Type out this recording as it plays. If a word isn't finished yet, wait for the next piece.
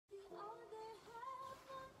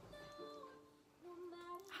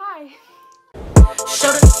Hi.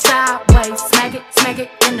 Shoulder sideways, smack it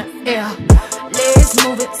in the air. Legs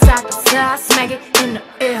move it side to side, smack it in the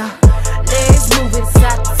air. Legs move it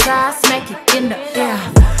side to side, smack it in the air.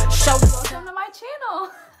 Welcome to my channel.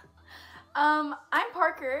 I'm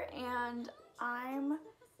Parker, and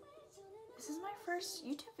this is my first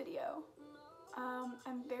YouTube video.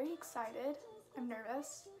 I'm very excited. I'm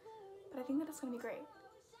nervous, but I think that it's gonna be great.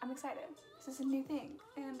 I'm excited. This is a new thing,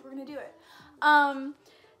 and we're gonna do it.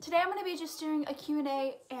 Today I'm gonna be just doing a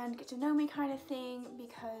Q&A and get to know me kind of thing,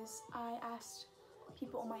 because I asked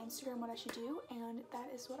people on my Instagram what I should do, and that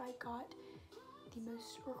is what I got the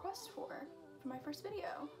most requests for my first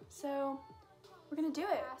video. So we're gonna do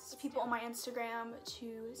it. I asked people on my Instagram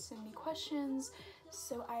to send me questions,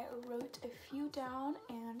 so I wrote a few down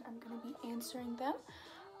and I'm gonna be answering them.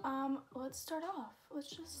 Let's start off. Let's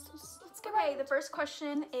get right. Okay, the first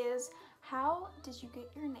question is, how did you get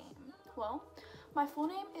your name? Well, my full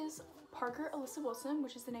name is Parker Alyssa Wilson,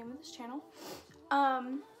 which is the name of this channel.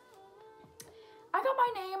 I got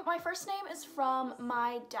my name, my first name is from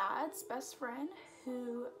my dad's best friend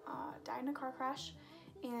who died in a car crash,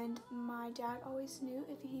 and my dad always knew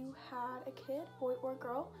if he had a kid, boy or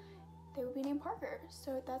girl, they would be named Parker.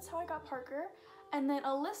 So that's how I got Parker. And then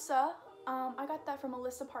Alyssa, I got that from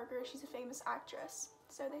Alyssa Parker. She's a famous actress.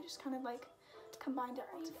 So they just kind of like combined it.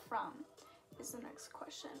 Where are you from? Is the next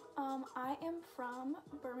question. I am from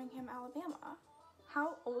Birmingham, Alabama.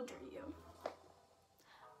 How old are you?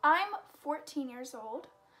 I'm 14 years old.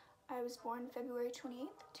 I was born February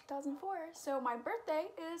 28th, 2004. So my birthday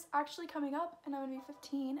is actually coming up, and I'm gonna be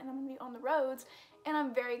 15, and I'm gonna be on the roads, and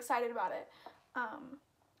I'm very excited about it.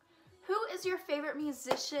 Who is your favorite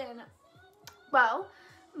musician? Well,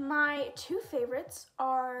 my two favorites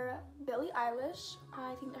are Billie Eilish.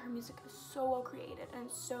 I think that her music is so well created and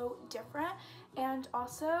so different. And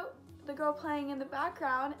also the girl playing in the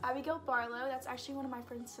background, Abigail Barlow. That's actually one of my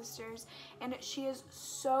friend's sisters, and she is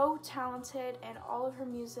so talented, and all of her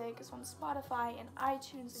music is on Spotify and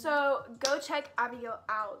iTunes. So go check Abigail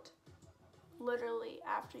out literally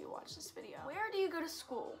after you watch this video. Where do you go to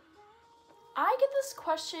school? I get this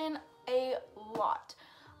question a lot.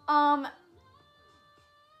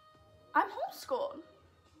 I'm homeschooled.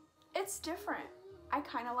 It's different. I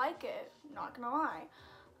kind of like it, not gonna lie.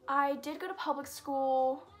 I did go to public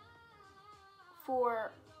school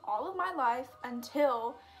for all of my life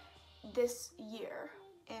until this year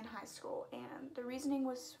in high school, and the reasoning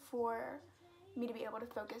was for me to be able to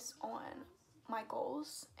focus on my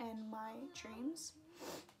goals and my dreams,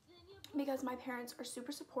 because my parents are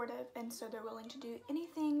super supportive, and so they're willing to do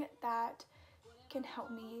anything that can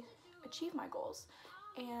help me achieve my goals.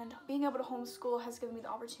 And being able to homeschool has given me the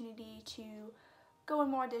opportunity to go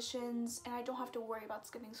on more auditions, and I don't have to worry about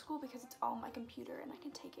skipping school because it's all on my computer and I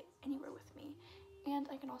can take it anywhere with me. And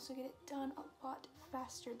I can also get it done a lot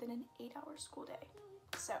faster than an 8-hour school day.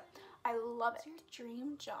 So I love it. What's your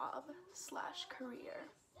dream job / career?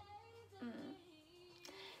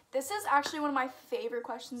 This is actually one of my favorite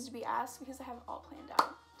questions to be asked because I have it all planned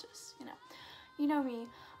out. Just, you know me.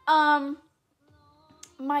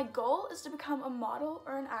 My goal is to become a model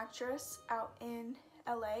or an actress out in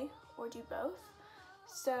LA, or do both.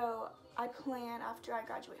 So I plan after I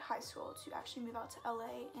graduate high school to actually move out to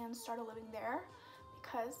LA and start a living there,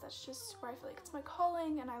 because that's just where I feel like it's my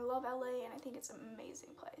calling, and I love LA and I think it's an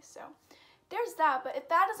amazing place. So there's that. But if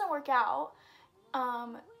that doesn't work out,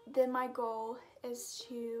 then my goal is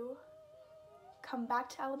to come back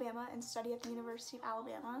to Alabama and study at the University of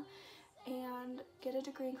Alabama and get a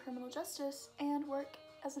degree in criminal justice and work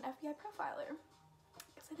as an FBI profiler,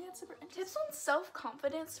 because I think that's super interesting. Tips on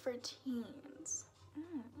self-confidence for teens.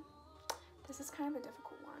 This is kind of a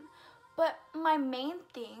difficult one, but my main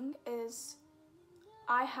thing is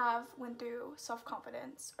I went through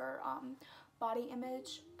self-confidence or body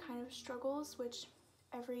image kind of struggles, which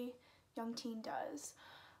every young teen does.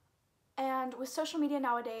 And with social media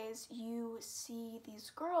nowadays, you see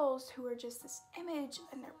these girls who are just this image,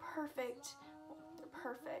 and they're perfect. Well, they're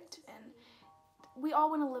perfect, and we all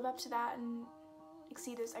want to live up to that and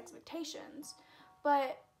exceed those expectations.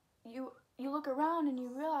 But you look around and you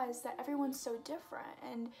realize that everyone's so different,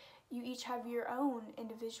 and you each have your own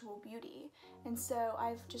individual beauty. And so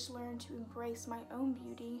I've just learned to embrace my own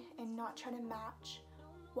beauty and not try to match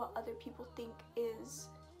what other people think is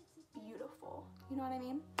beautiful. You know what I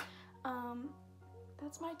mean?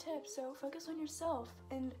 That's my tip. So focus on yourself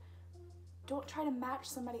and don't try to match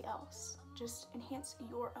somebody else. Just enhance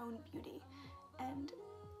your own beauty, and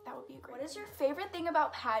that would be a great thing. What is your favorite thing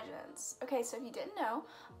about pageants? Okay, so if you didn't know,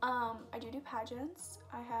 I do pageants.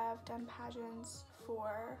 I have done pageants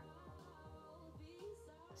for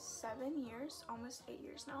 7 years, almost 8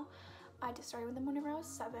 years now. I just started with them whenever I was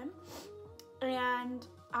 7, and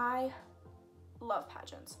I love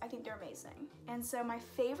pageants. I think they're amazing. And so my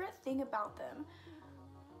favorite thing about them,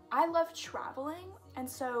 I love traveling, and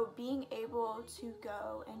so being able to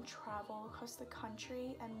go and travel across the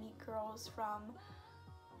country and meet girls from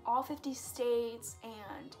all 50 states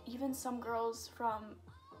and even some girls from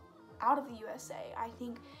out of the USA, I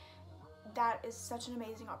think that is such an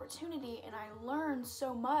amazing opportunity, and I learn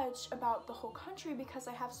so much about the whole country because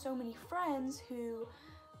I have so many friends who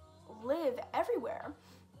live everywhere.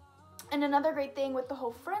 And another great thing with the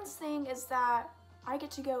whole friends thing is that I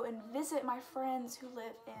get to go and visit my friends who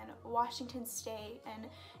live in Washington State and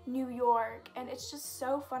New York, and it's just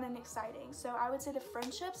so fun and exciting. So I would say the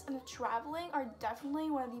friendships and the traveling are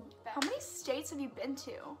definitely one of the best. How many states have you been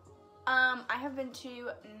to? I have been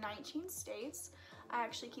to 19 states. I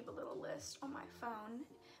actually keep a little list on my phone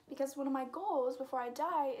because one of my goals before I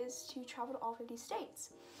die is to travel to all 50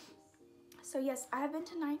 states. So yes, I have been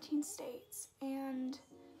to 19 states and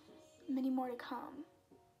many more to come.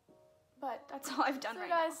 But that's all I've done right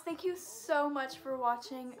now. So guys, thank you so much for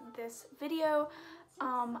watching this video.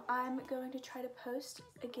 I'm going to try to post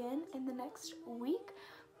again in the next week,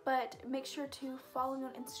 but make sure to follow me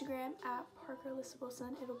on Instagram at Parker Alyssa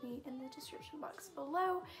Wilson. It'll be in the description box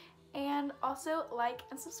below. And also like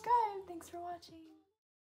and subscribe. Thanks for watching.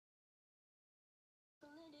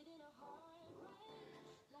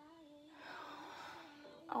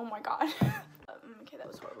 Oh my god. Okay, that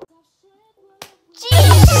was horrible.